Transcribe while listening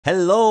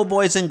Hello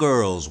boys and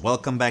girls,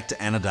 welcome back to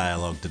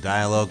Dialogue, the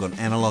dialogue on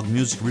analog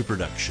music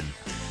reproduction.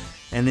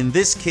 And in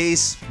this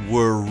case,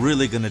 we're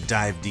really gonna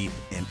dive deep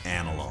in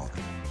analog.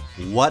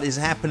 What is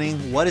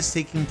happening? What is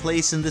taking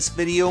place in this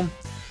video?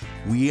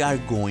 We are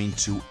going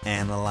to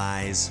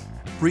analyze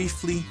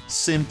briefly,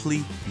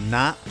 simply,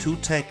 not too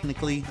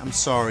technically, I'm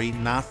sorry,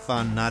 not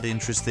fun, not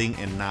interesting,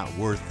 and not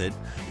worth it,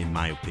 in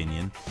my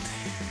opinion.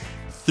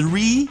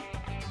 3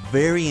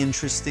 very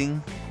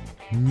interesting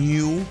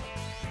new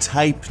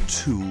Type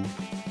II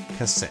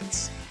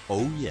cassettes.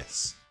 Oh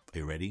yes. Are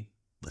you ready?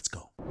 Let's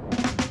go.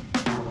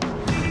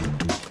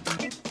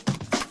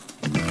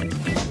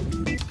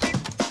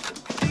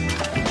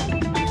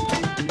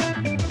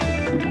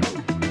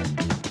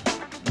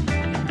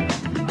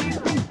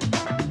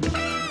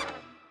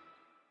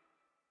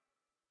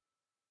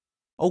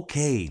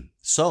 Okay,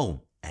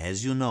 so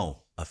as you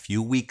know, a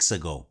few weeks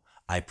ago,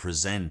 I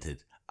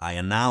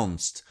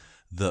announced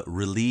the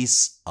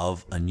release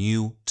of a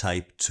new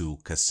Type II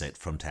cassette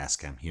from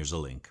Tascam. Here's a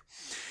link.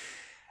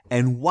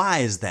 And why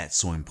is that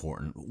so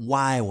important?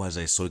 Why was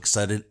I so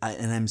excited?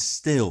 And I'm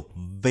still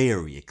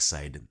very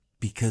excited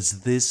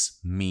because this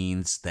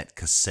means that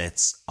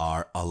cassettes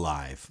are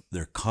alive.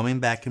 They're coming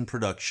back in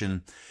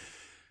production.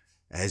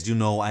 As you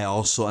know, I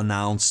also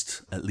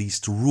announced, at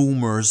least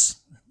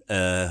rumors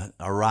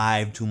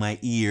arrived to my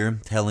ear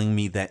telling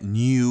me that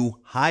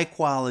new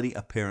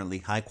apparently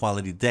high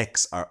quality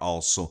decks are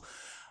also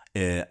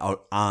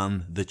are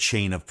on the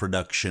chain of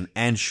production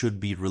and should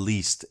be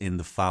released in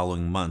the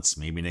following months,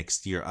 maybe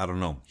next year, I don't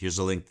know. Here's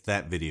a link to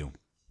that video.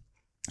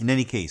 In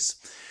any case,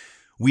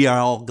 we are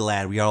all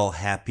glad, we are all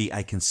happy.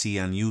 I can see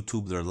on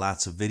YouTube there are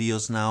lots of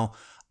videos now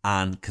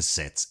on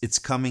cassettes. It's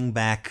coming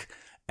back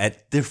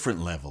at different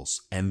levels,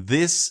 and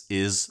this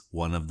is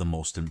one of the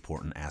most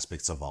important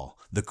aspects of all,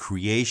 the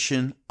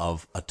creation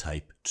of a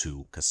Type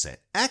II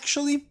cassette.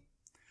 Actually,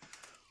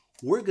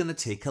 we're gonna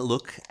take a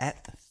look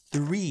at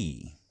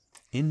 3.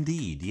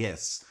 Indeed,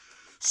 yes.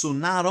 So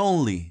not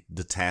only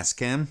the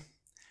Tascam,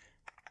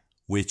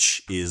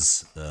 which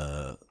is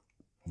the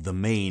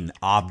main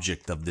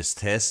object of this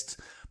test,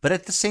 but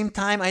at the same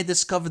time I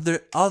discovered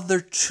the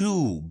other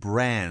 2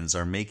 brands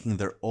are making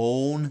their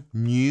own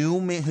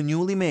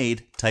newly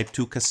made Type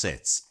II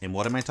cassettes. And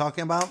what am I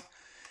talking about?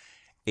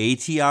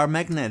 ATR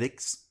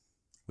Magnetics,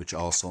 which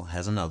also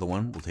has another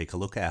one we'll take a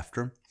look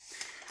after,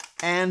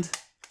 and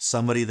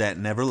somebody that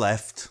never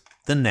left,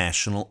 the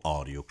National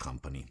Audio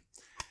Company.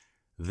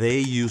 They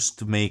used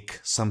to make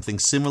something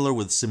similar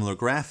with similar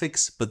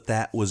graphics, but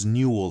that was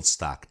new old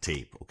stock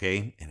tape,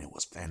 okay? And it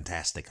was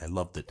fantastic. I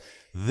loved it.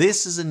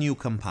 This is a new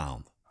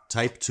compound,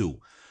 Type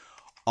II.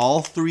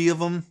 All 3 of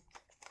them,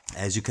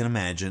 as you can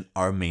imagine,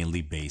 are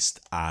mainly based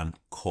on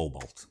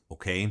cobalt,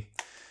 okay?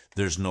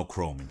 There's no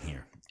chrome in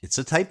here. It's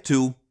a Type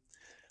II,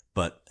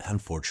 but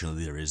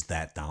unfortunately there is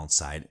that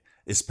downside,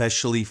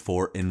 especially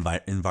for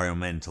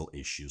environmental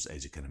issues,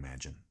 as you can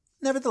imagine.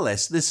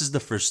 Nevertheless, this is the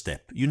first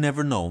step. You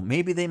never know.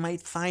 Maybe they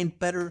might find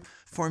better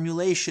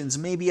formulations.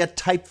 Maybe a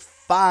Type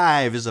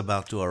V is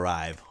about to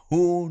arrive.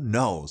 Who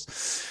knows?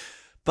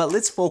 But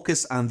let's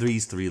focus on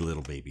these 3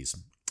 little babies.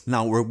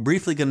 Now, we're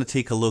briefly going to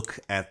take a look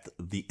at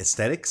the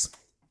aesthetics,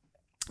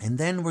 and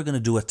then we're going to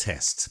do a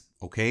test,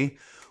 okay?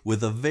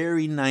 With a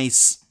very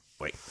nice...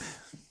 Wait.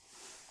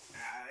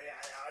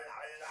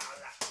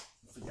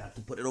 Forgot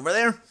to put it over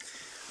there.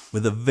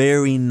 With a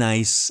very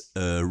nice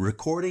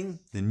recording,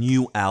 the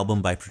new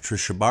album by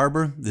Patricia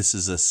Barber. This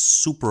is a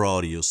Super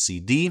Audio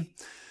CD.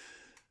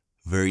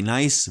 Very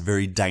nice,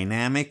 very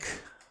dynamic,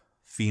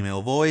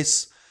 female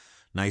voice,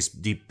 nice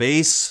deep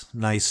bass,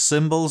 nice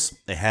cymbals.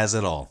 It has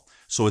it all.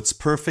 So it's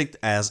perfect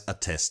as a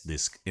test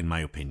disc, in my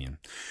opinion.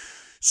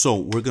 So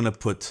we're going to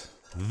put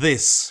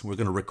this, we're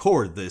going to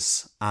record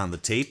this on the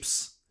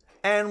tapes,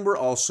 and we're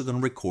also going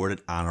to record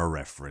it on our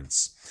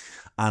reference.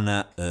 On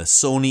a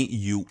Sony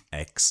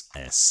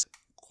UX-S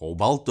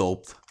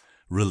cobalt-doped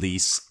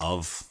release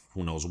of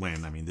who knows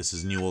when. I mean, this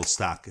is new old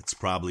stock. It's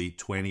probably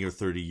 20 or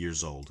 30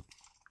 years old.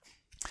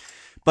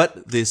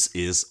 But this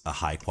is a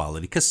high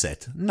quality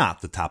cassette.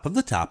 Not the top of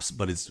the tops,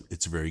 but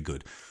it's very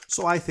good.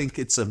 So I think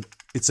it's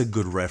a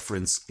good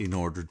reference in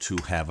order to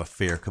have a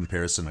fair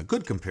comparison, a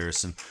good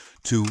comparison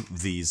to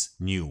these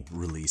new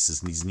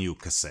releases, these new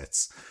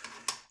cassettes.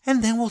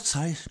 And then we'll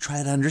try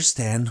to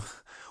understand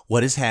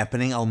what is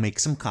happening. I'll make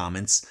some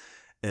comments.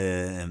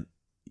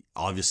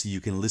 Obviously, you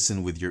can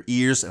listen with your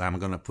ears, and I'm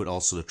going to put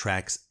also the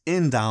tracks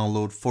in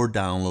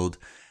download.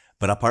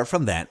 But apart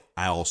from that,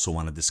 I also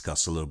want to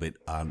discuss a little bit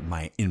on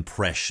my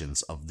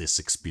impressions of this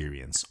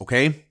experience.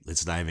 Okay,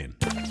 let's dive in.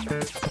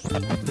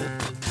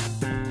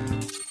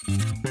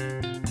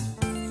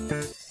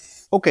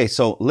 Okay,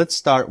 so let's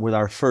start with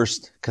our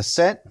first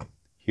cassette.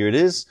 Here it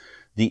is,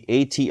 the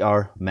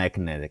ATR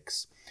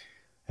Magnetics.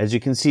 As you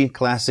can see,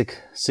 classic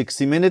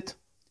 60-minute.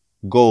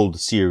 Gold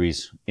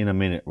series. In a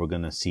minute we're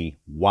going to see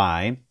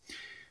why.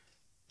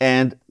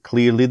 And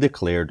clearly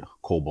declared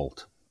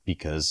cobalt,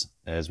 because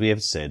as we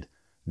have said,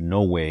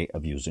 no way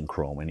of using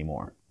chrome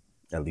anymore,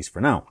 at least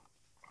for now.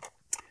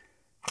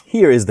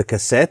 Here is the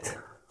cassette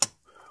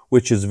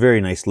which is very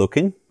nice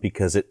looking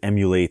because it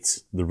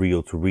emulates the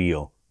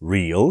reel-to-reel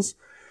reels.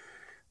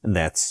 And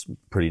that's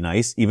pretty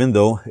nice, even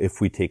though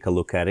if we take a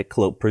look at it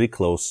pretty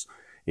close,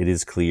 it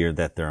is clear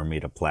that they are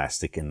made of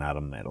plastic and not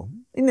of metal.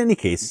 In any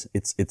case,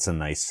 it's a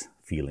nice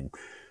feeling.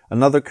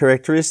 Another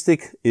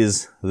characteristic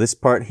is this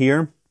part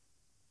here,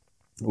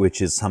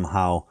 which is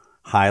somehow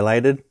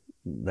highlighted.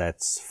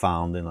 That's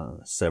found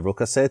in several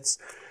cassettes.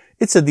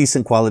 It's a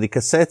decent quality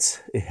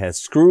cassette. It has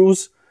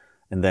screws,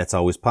 and that's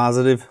always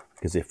positive,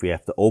 because if we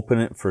have to open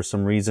it for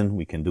some reason,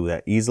 we can do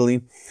that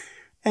easily.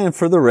 And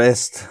for the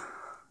rest,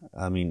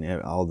 I mean,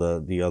 all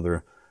the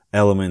other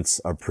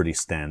elements are pretty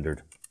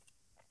standard.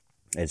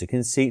 As you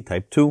can see,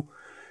 Type II,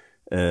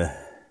 it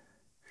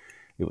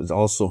was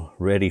also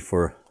ready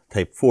for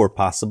Type IV,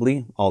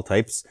 possibly, all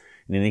types.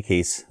 In any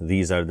case,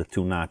 these are the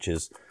two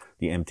notches.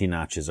 The empty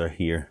notches are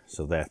here,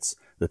 so that's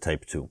the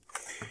Type II.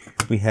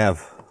 We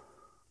have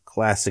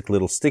classic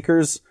little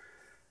stickers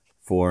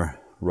for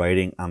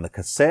writing on the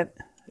cassette,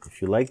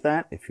 if you like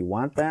that, if you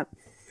want that.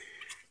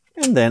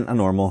 And then a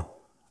normal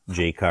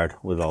J card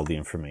with all the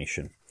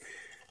information.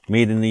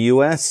 Made in the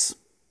US,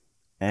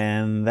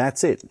 and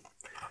that's it.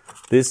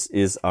 This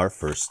is our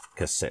first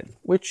cassette,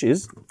 which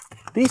is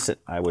decent,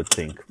 I would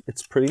think.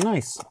 It's pretty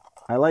nice.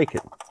 I like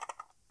it.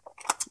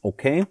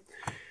 Okay,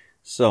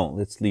 so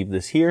let's leave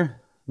this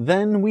here.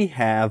 Then we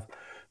have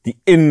the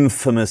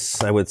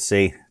infamous, I would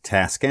say,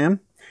 Tascam,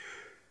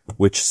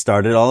 which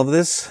started all of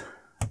this.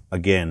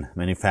 Again,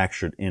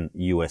 manufactured in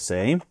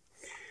USA.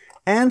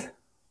 And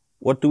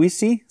what do we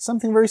see?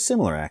 Something very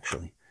similar,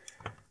 actually.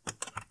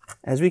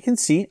 As we can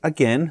see,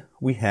 again,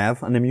 we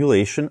have an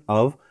emulation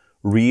of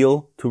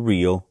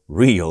reel-to-reel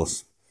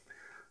reels.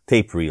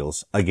 Tape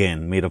reels,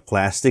 again, made of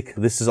plastic.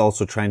 This is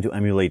also trying to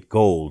emulate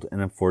gold,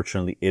 and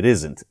unfortunately it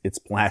isn't. It's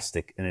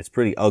plastic, and it's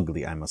pretty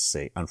ugly, I must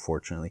say,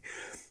 unfortunately.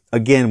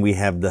 Again, we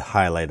have the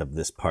highlight of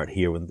this part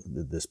here,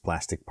 with this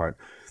plastic part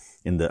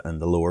in the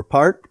lower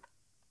part.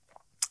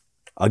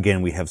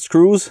 Again, we have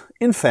screws.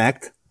 In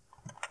fact,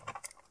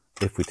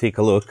 if we take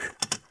a look,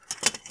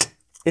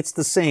 it's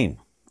the same.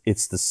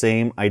 It's the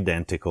same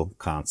identical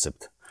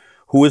concept.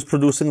 Who is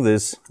producing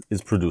this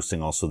is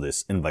producing also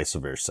this, and vice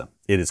versa.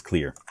 It is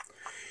clear.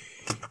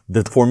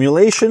 The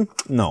formulation,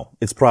 no,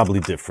 it's probably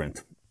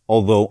different,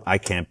 although I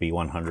can't be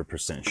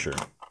 100% sure.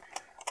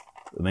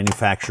 The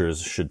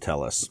manufacturers should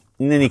tell us.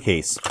 In any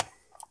case,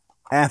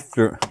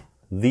 after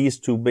these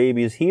two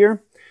babies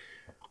here,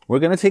 we're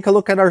going to take a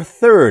look at our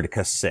third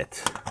cassette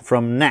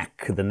from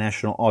NAC, the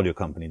National Audio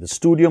Company, the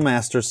Studio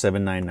Master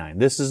 799.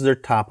 This is their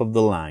top of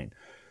the line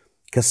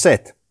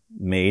cassette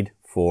made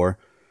for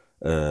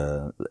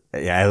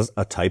as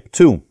a Type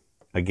II.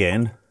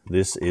 Again,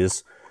 this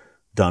is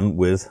done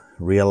with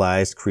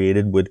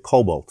created with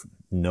cobalt,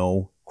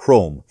 no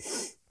chrome.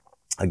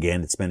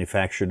 Again, it's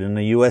manufactured in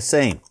the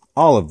USA.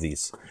 All of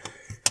these.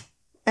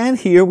 And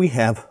here we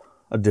have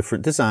a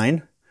different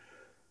design.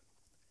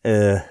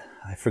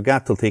 I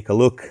forgot to take a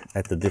look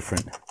at the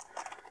different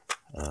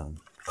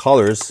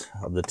colors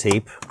of the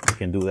tape. I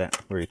can do that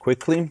very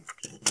quickly.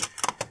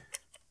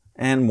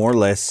 And more or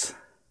less,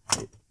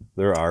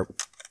 they are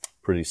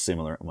pretty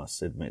similar, I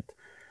must admit,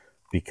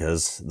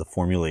 because the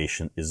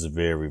formulation is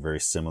very, very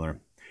similar.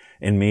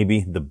 And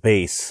maybe the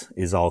base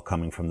is all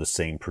coming from the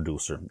same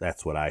producer.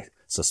 That's what I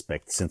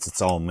suspect, since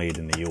it's all made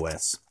in the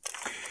US.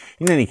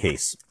 In any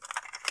case,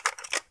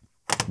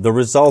 the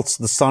results,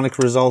 the sonic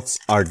results,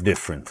 are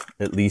different,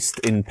 at least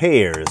in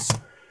pairs.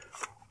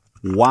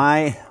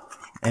 Why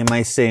am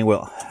I saying,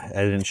 well,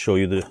 I didn't show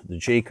you the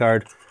J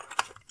card,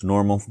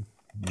 normal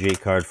J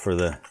card for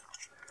the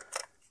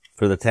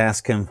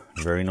Tascam,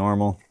 very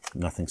normal,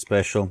 nothing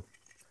special,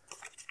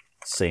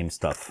 same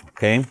stuff,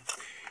 okay?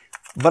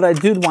 But I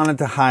did wanted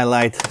to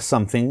highlight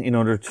something in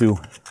order to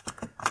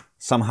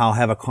somehow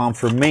have a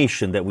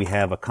confirmation that we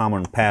have a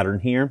common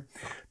pattern here,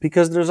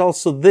 because there's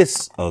also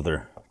this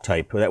other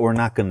type that we're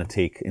not going to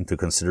take into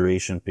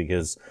consideration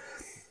because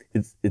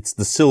it's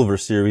the silver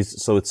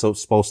series, so it's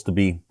supposed to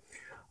be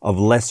of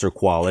lesser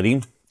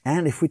quality.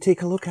 And if we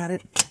take a look at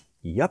it,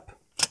 yep,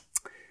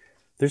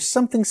 there's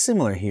something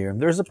similar here.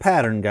 There's a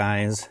pattern,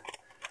 guys.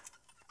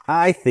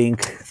 I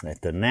think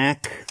that the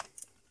NAC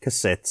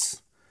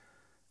cassettes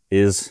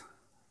is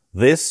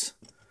this.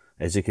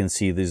 As you can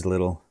see, these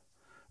little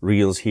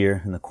reels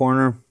here in the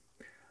corner.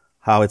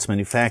 How it's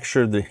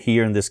manufactured.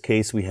 Here in this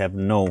case, we have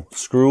no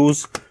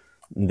screws.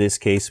 In this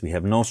case, we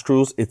have no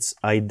screws. It's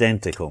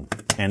identical.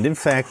 And in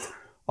fact,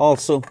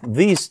 also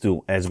these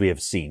two, as we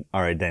have seen,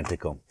 are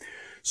identical.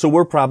 So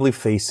we're probably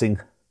facing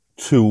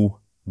two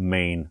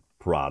main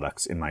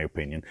products, in my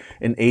opinion.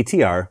 And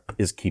ATR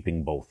is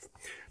keeping both.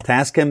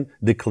 Tascam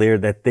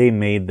declared that they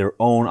made their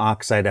own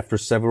oxide after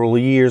several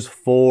years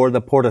for the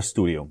Porta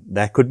Studio.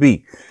 That could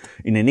be.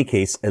 In any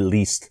case, at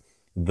least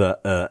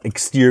the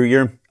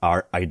exterior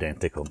are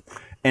identical.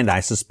 And I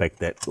suspect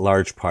that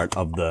large part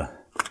of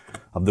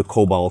the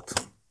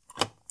cobalt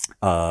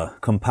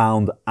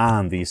compound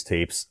on these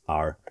tapes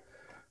are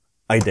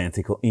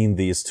identical in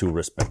these two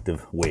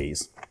respective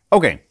ways.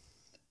 Okay.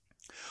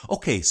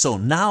 Okay, so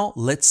now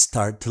let's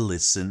start to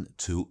listen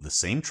to the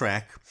same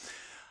track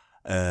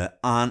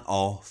on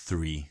all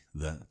three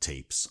the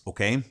tapes,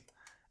 okay?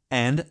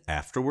 And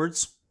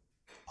afterwards,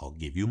 I'll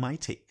give you my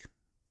take.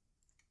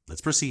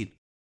 Let's proceed.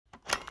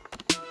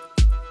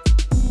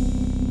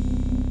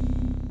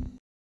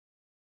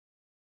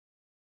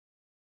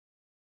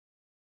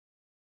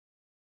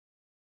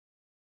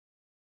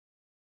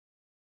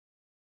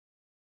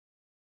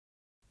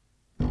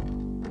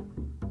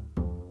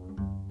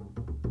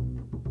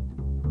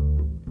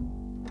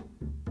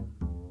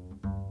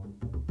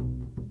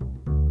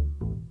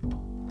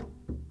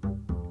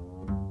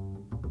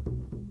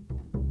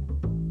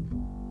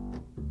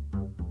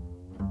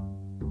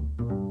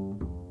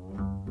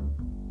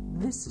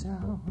 This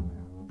town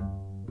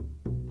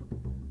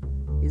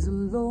is a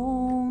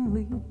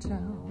lonely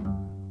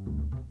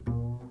town,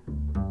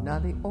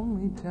 not the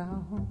only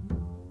town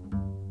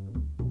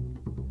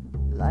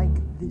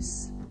like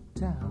this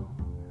town.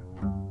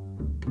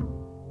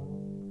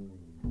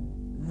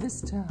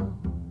 This town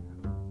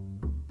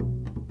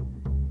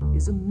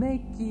is a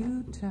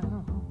make-you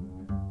town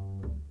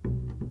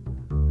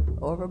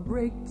or a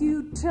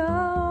break-you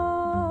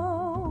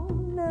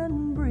town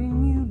and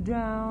bring you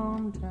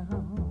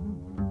downtown.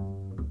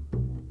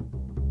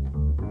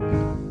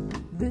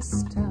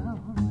 This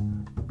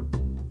town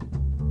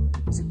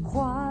is a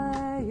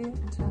quiet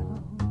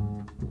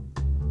town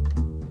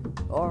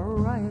or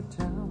a riot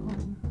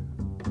town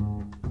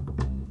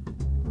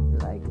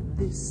like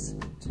this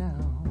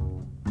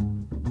town.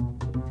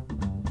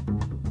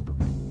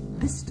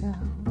 This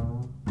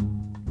town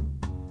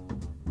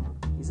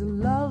is a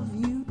love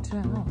you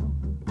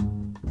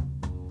town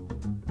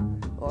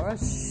or a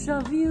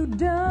shove you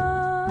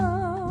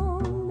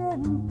down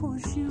and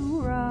push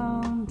you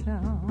around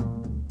town.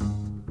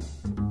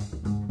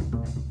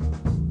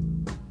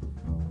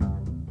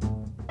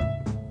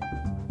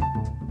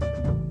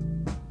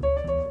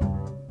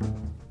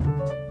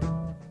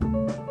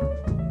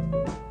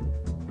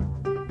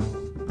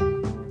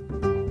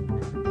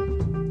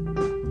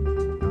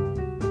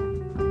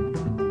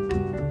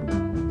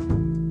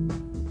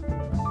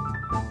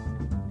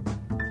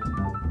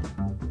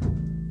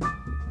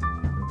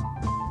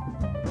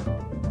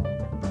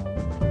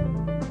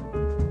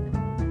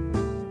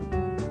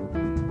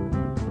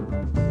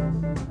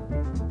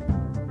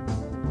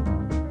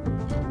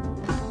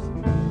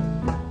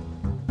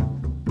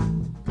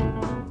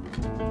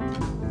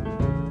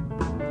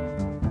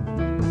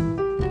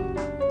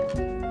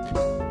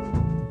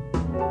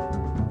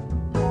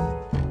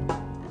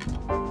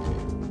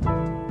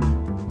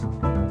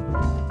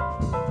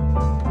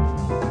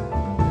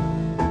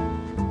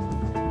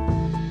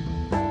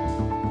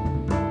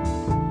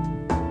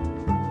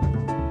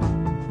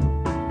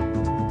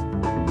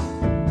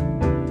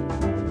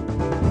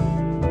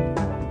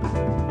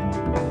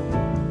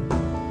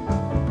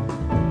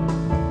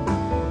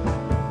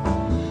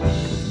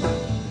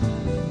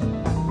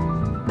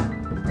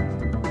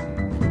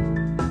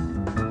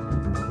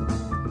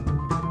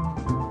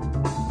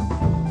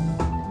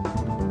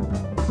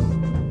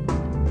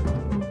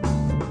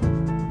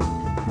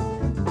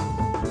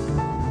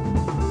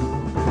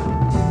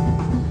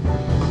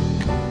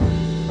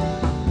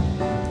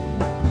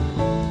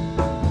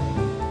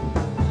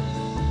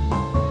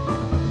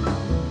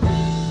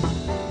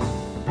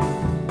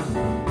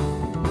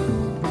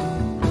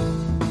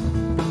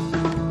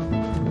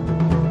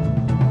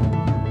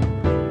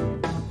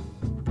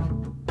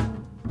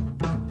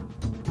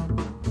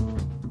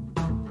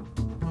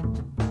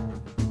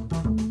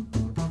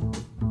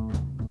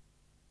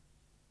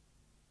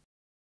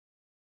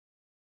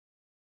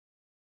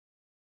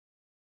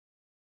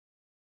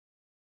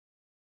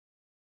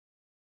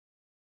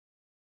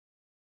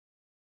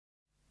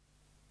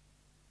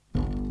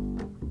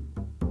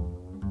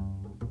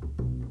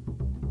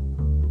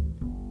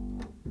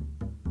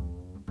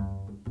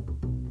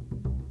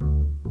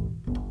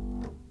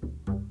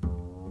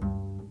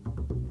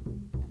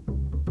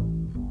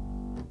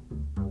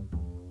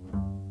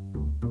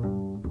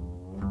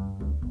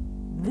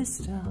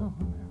 This town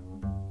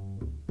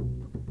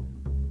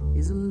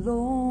is a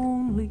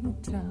lonely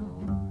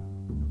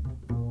town,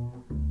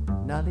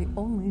 not the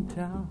only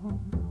town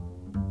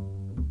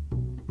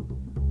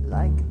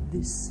like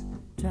this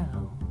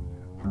town.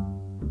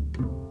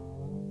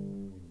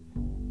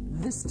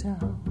 This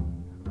town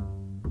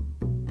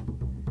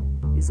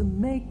is a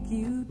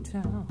make-you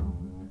town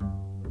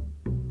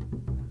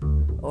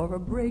or a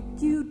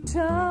break-you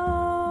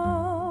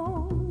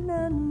town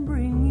and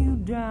bring you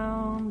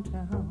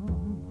downtown.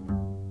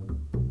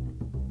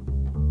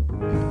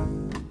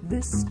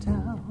 This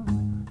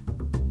town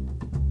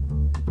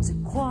is a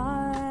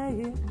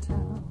quiet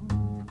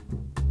town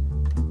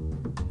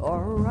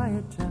or a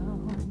riot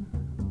town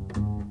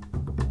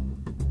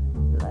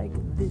like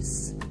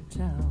this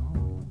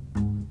town.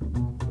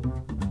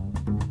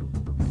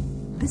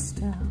 This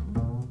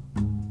town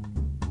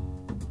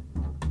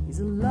is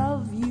a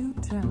love you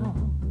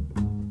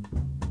town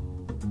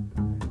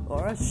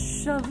or a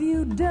shove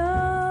you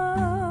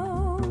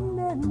down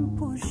and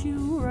push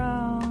you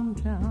around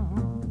town.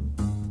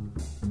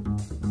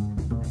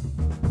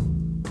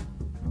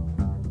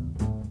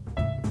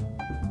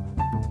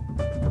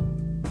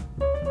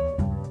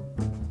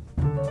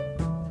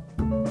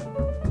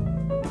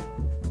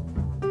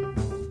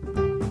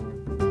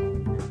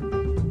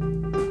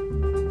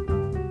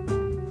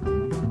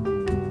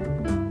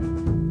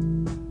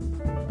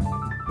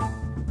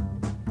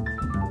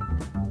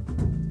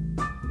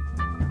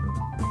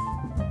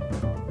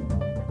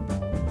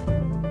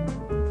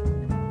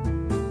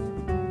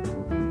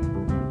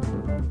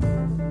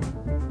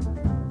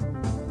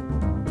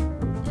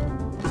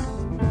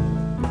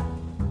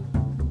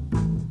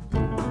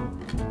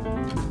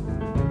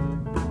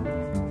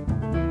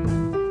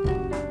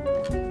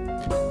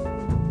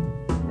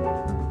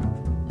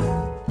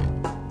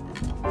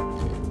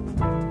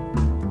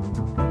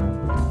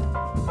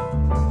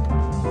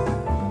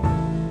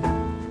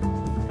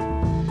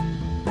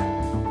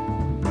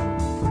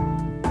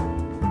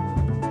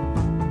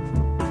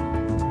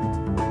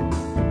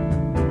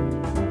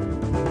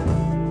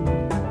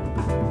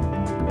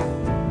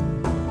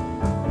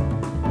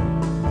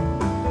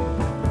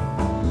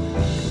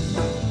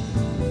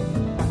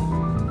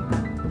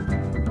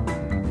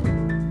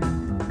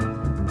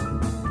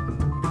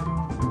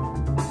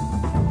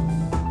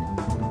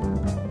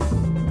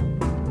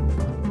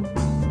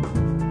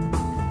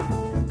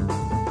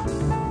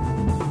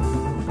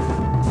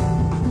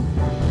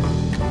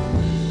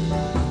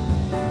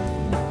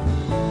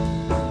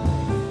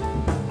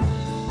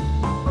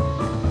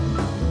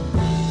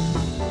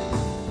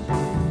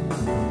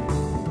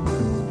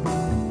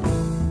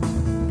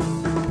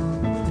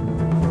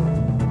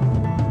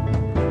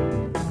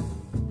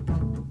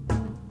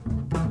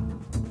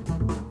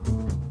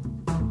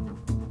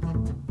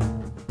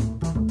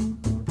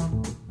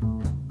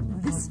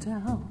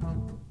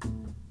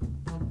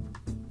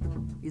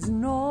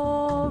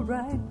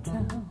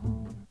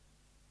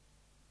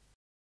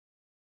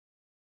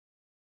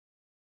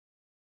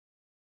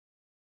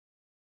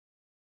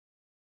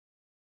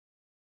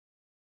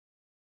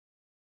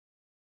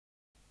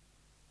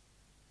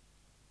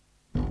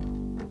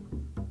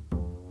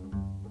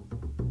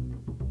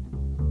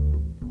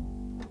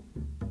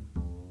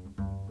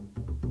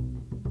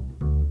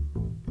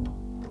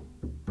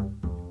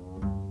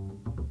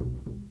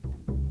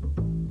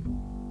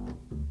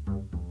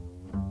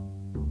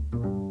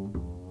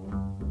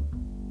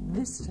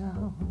 This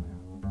town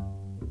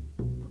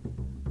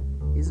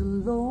is a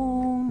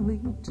lonely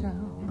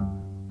town,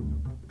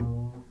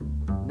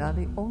 not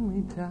the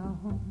only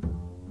town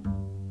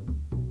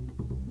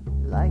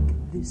like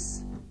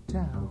this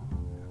town.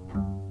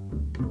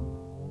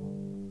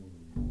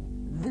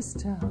 This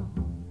town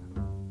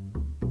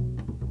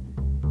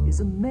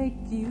is a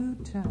make-you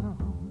town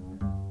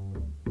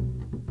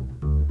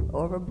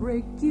or a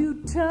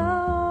break-you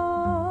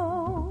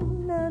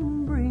town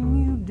and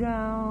bring you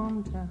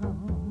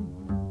downtown.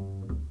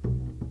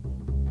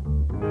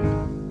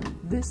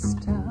 This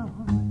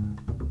town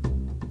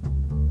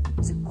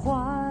is a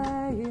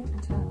quiet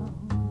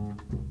town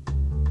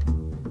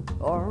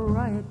or a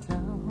riot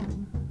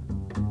town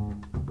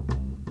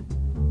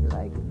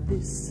like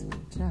this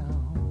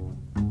town.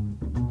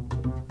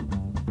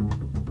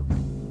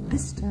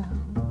 This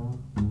town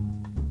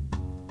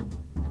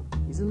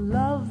is a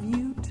love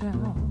you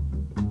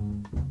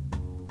town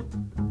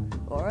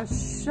or a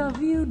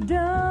shove you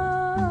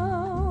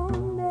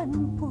down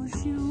and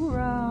push you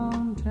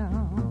around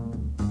town.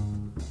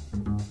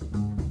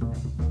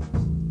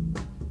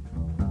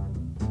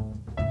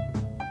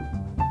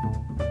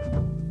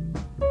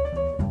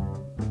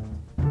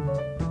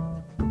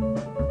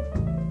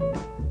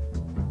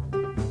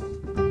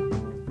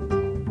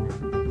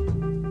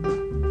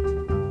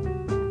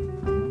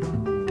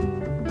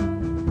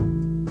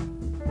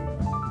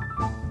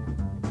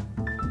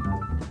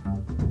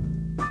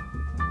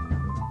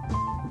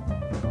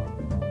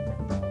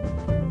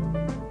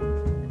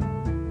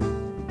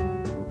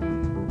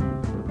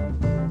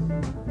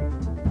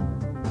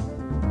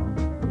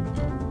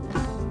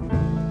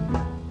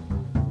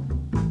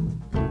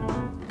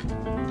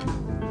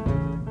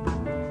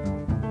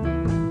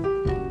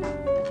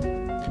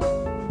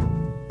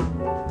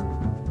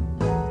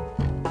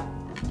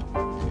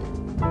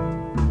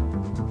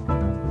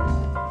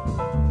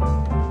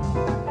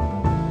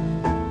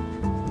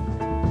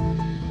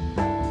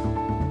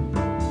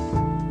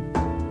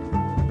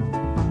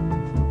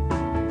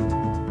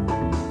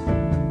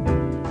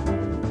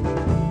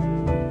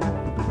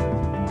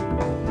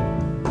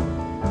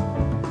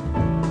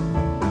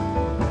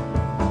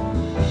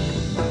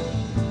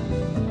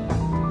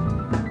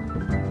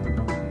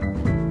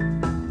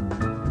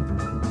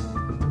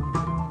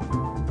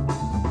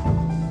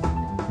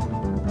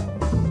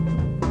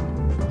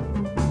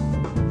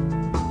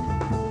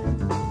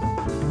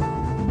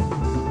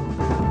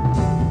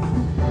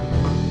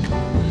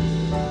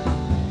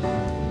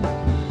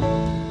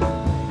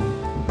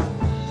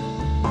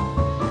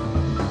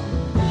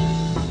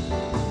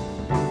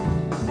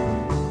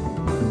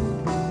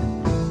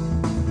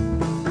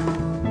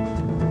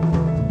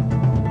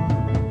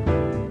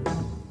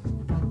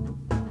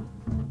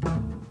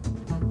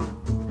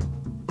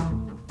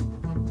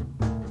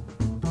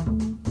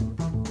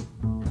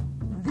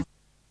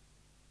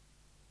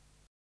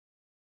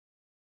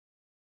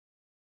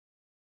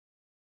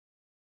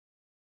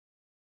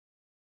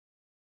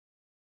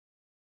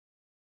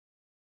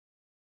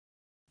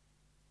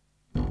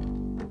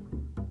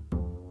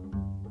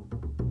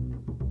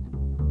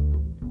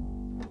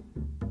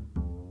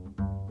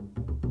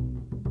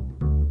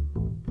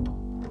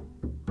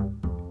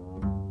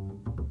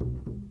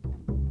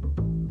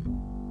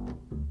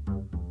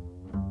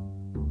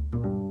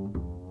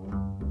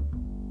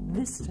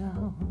 This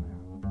town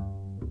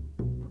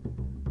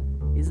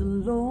is a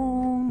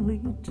lonely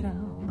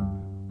town,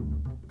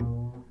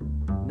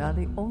 not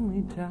the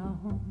only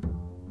town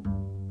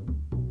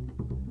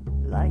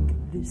like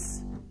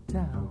this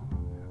town.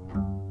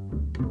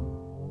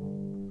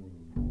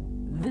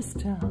 This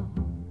town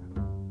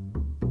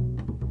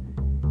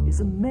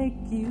is a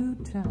make-you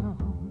town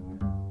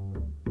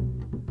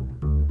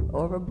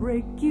or a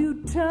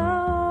break-you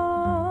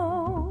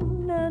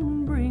town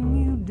and bring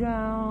you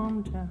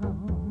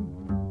downtown.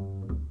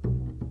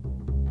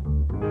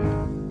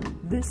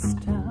 This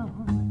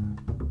town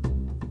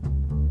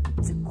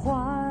is a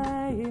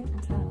quiet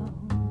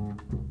town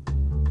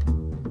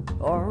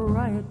or a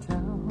riot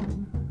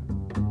town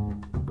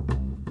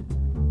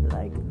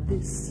like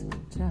this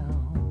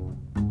town.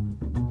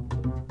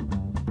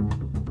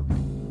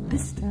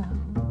 This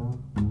town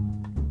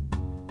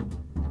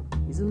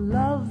is a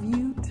love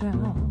you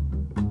town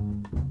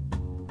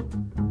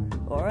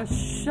or a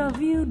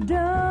shove you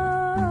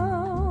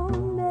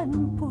down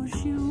and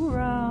push you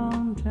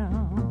around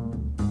town.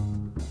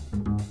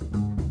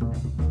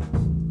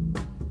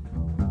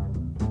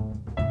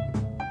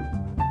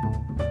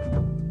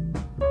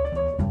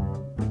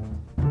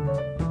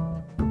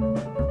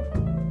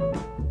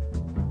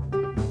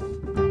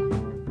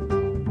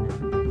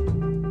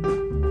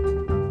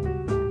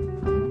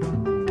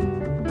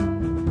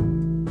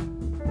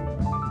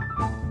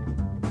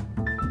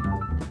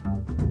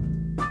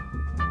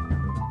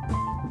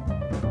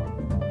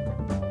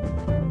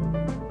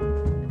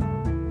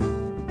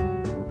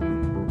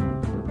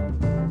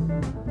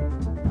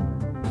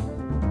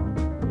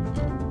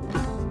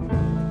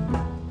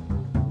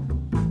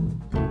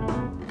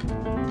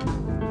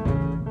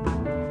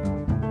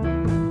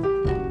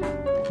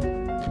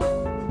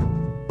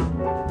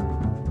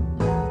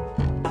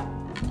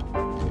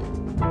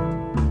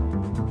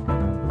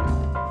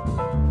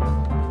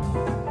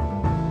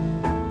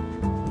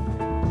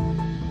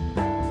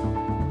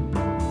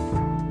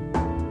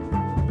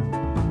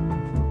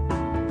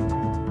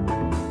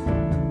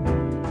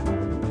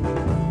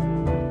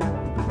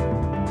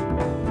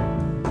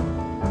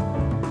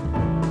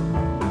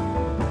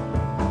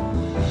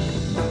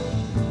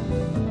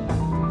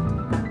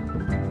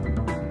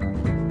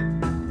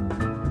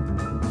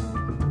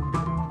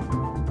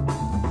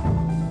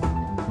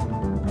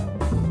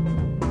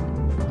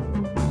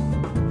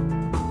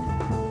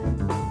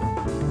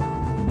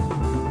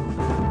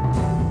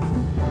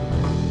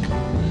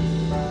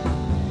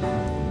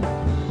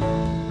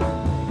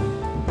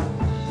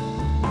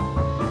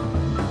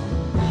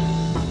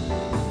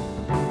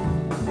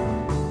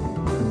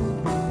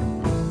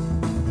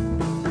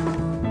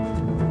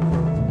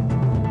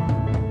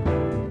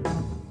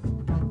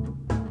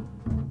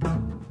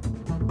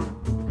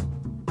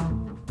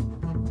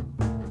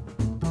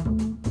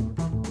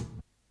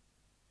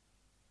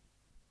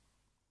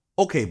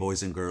 Okay,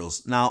 boys and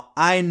girls, now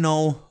I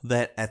know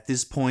that at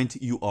this point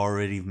you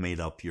already made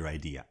up your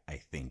idea, I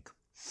think.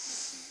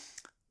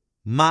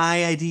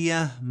 My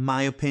idea,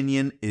 my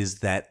opinion is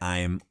that I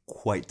am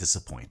quite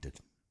disappointed.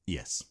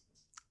 Yes,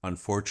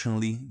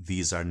 unfortunately,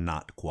 these are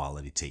not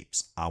quality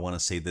tapes. I want to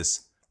say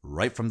this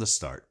right from the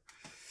start.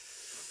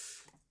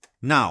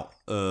 Now,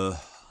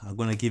 I'm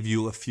going to give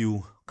you a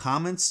few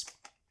comments.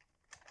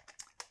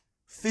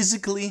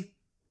 Physically,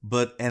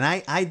 and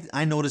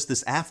I noticed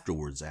this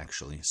afterwards,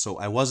 actually, so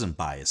I wasn't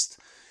biased.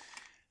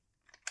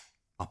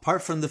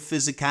 Apart from the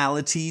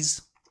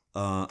physicalities,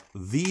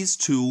 these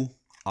two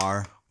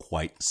are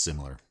quite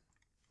similar.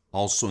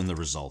 Also in the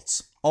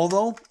results.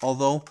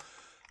 Although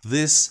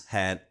this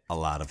had a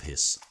lot of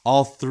hiss.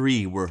 All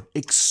three were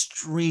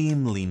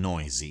extremely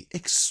noisy.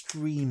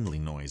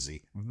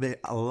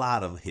 A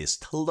lot of hiss,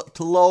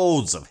 to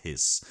loads of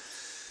hiss.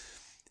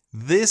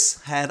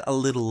 This had a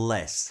little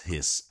less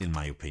hiss, in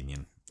my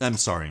opinion. I'm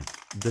sorry,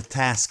 the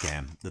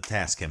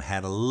Tascam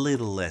had a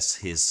little less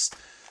hiss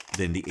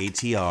than the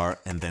ATR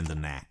and then the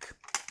NAC.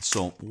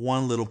 So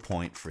one little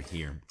point for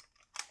here.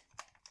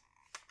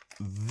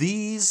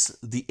 These,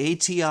 the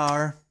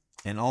ATR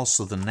and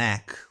also the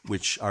NAC,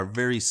 which are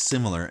very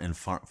similar in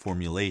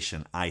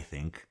formulation, I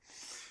think,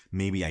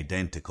 maybe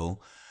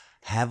identical,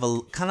 have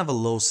a kind of a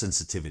low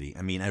sensitivity.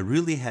 I mean, I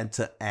really had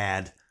to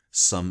add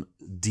some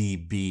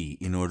dB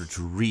in order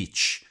to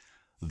reach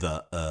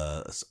the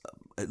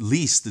at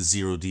least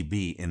 0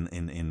 dB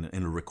in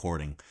a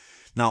recording.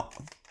 Now,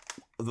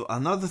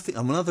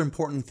 another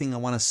important thing I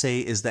want to say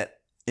is that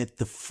at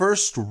the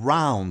first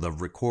round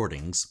of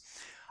recordings,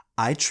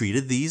 I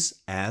treated these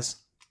as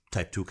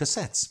Type II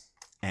cassettes,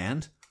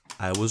 and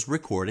I was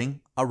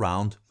recording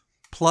around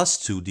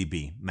 +2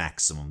 dB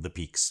maximum, the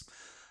peaks.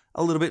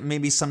 A little bit,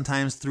 maybe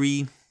sometimes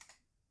 3,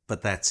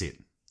 but that's it.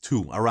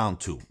 2, around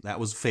 2. That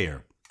was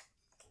fair.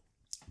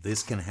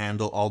 This can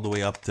handle all the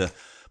way up to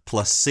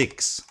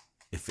 +6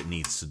 if it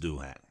needs to do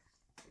that.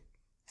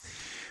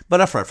 But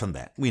apart from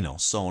that, we know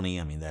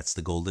Sony, I mean, that's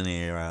the golden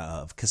era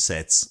of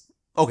cassettes.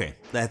 Okay,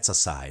 that's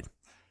aside.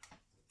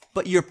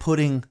 But you're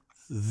putting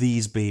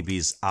these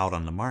babies out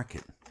on the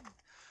market.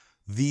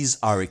 These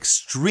are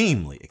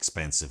extremely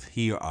expensive.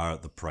 Here are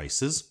the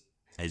prices.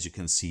 As you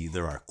can see, they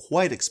are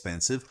quite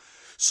expensive.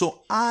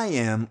 So I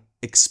am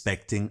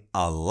expecting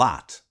a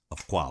lot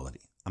of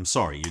quality. I'm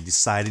sorry, you're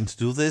deciding to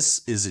do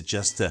this? Is it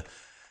just to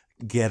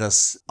get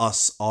us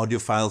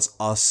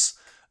audiophiles,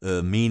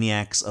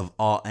 maniacs of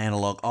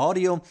analog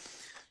audio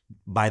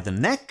by the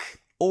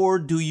neck? Or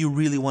do you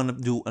really want to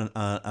do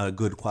a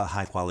good,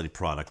 high quality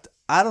product?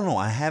 I don't know.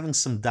 I'm having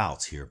some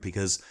doubts here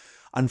because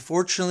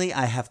unfortunately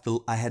I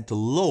had to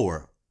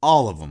lower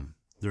all of them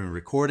during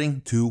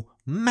recording to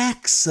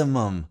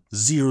maximum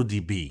 0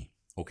 dB.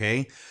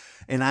 Okay,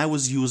 and I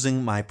was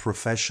using my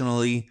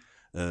professionally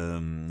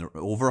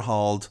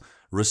overhauled,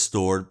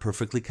 restored,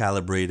 perfectly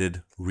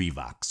calibrated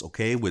Revox,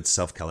 okay, with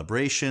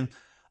self-calibration,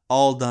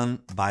 all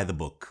done by the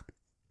book.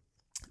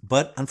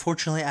 But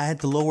unfortunately, I had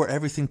to lower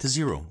everything to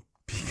 0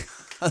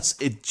 because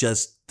it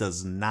just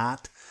does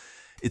not,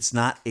 it's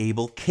not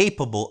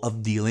capable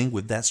of dealing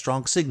with that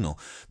strong signal.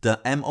 The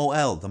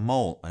MOL, the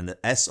mole, and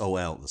the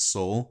SOL, the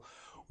soul,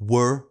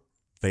 were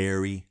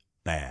very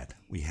bad.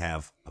 We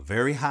have a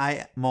very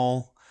high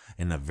mole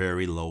and a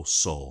very low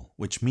soul,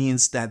 which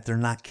means that they're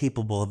not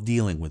capable of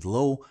dealing with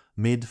low,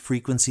 mid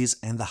frequencies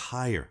and the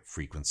higher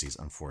frequencies,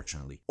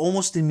 unfortunately.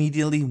 Almost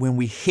immediately when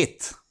we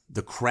hit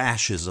the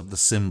crashes of the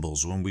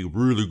cymbals, when we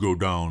really go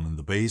down in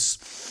the bass,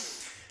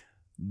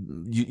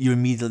 you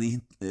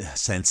immediately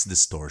sense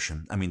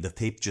distortion. I mean, the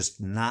tape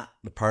the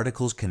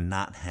particles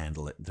cannot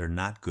handle it. They're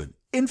not good.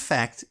 In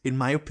fact, in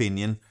my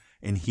opinion,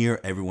 and here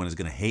everyone is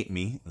going to hate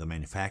me, the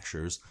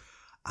manufacturers,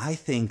 I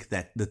think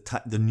that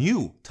the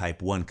new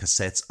Type I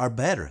cassettes are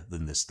better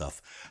than this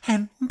stuff.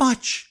 And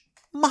much,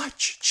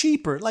 much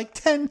cheaper, like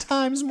 10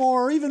 times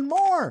more or even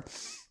more.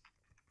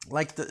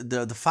 Like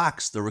the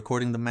Fox, the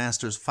Recording the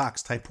Masters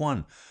Fox Type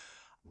I.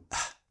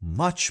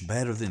 Much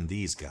better than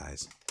these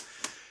guys.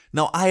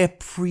 Now, I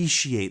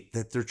appreciate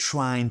that they're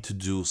trying to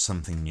do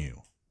something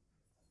new.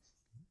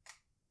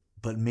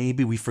 But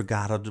maybe we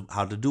forgot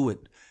how to do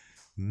it.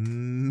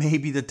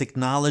 Maybe the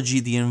technology,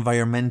 the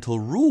environmental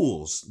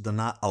rules do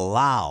not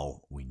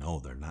allow, we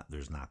know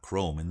there's not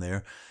chrome in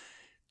there,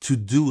 to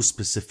do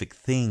specific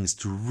things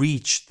to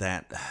reach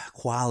that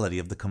quality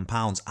of the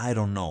compounds. I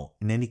don't know.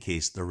 In any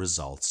case, the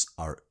results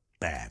are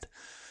bad.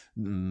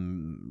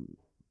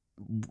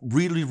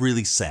 Really,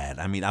 really sad.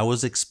 I mean, I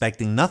was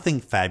expecting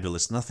nothing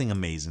fabulous, nothing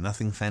amazing,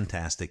 nothing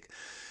fantastic.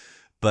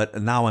 But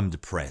now I'm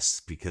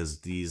depressed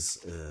because these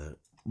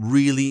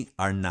really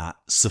are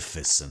not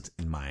sufficient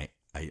in my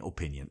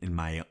opinion, in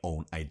my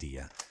own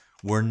idea.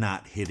 We're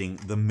not hitting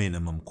the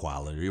minimum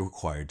quality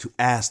required to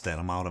ask that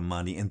amount of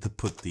money and to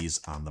put these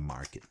on the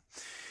market.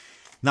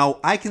 Now,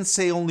 I can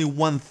say only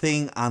one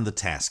thing on the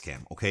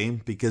Tascam, okay?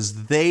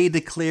 Because they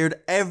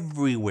declared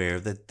everywhere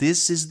that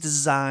this is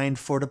designed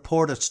for the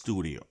Porta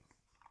Studio,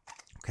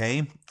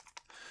 okay?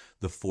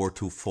 The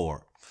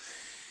 424.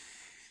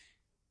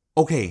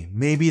 Okay,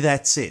 maybe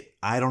that's it.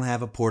 I don't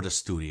have a Porta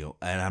Studio,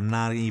 and I'm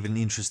not even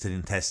interested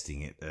in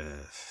testing it.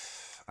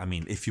 I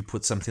mean, if you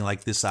put something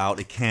like this out,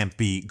 it can't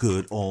be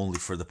good only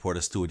for the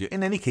Porta Studio.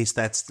 In any case,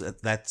 that's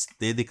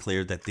they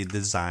declared that they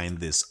designed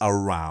this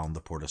around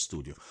the Porta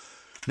Studio.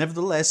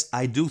 Nevertheless,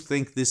 I do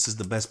think this is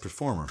the best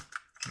performer.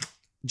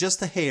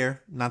 Just a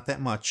hair, not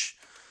that much.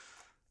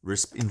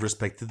 In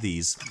respect to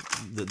these,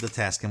 the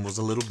Tascam was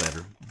a little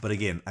better, but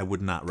again, I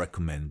would not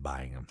recommend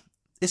buying them,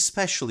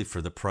 especially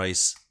for the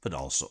price, but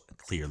also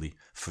clearly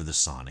for the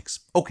sonics.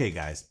 Okay,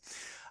 guys,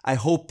 I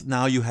hope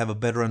now you have a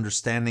better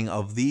understanding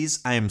of these.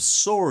 I am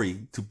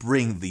sorry to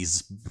bring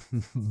these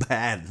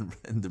bad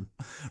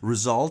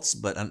results,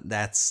 but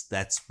that's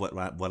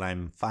what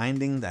I'm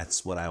finding.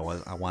 That's what I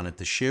wanted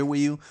to share with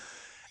you,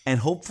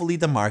 and hopefully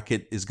the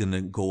market is going to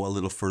go a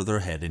little further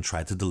ahead and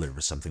try to deliver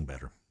something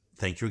better.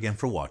 Thank you again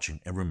for watching,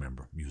 and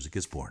remember, music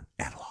is born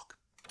analog.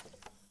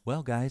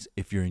 Well, guys,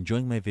 if you're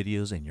enjoying my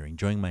videos and you're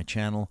enjoying my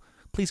channel,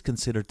 please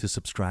consider to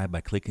subscribe by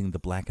clicking the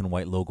black and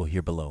white logo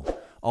here below.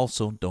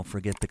 Also, don't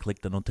forget to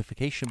click the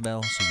notification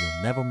bell so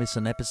you'll never miss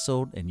an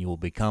episode and you will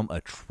become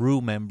a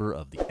true member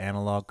of the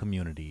analog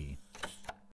community.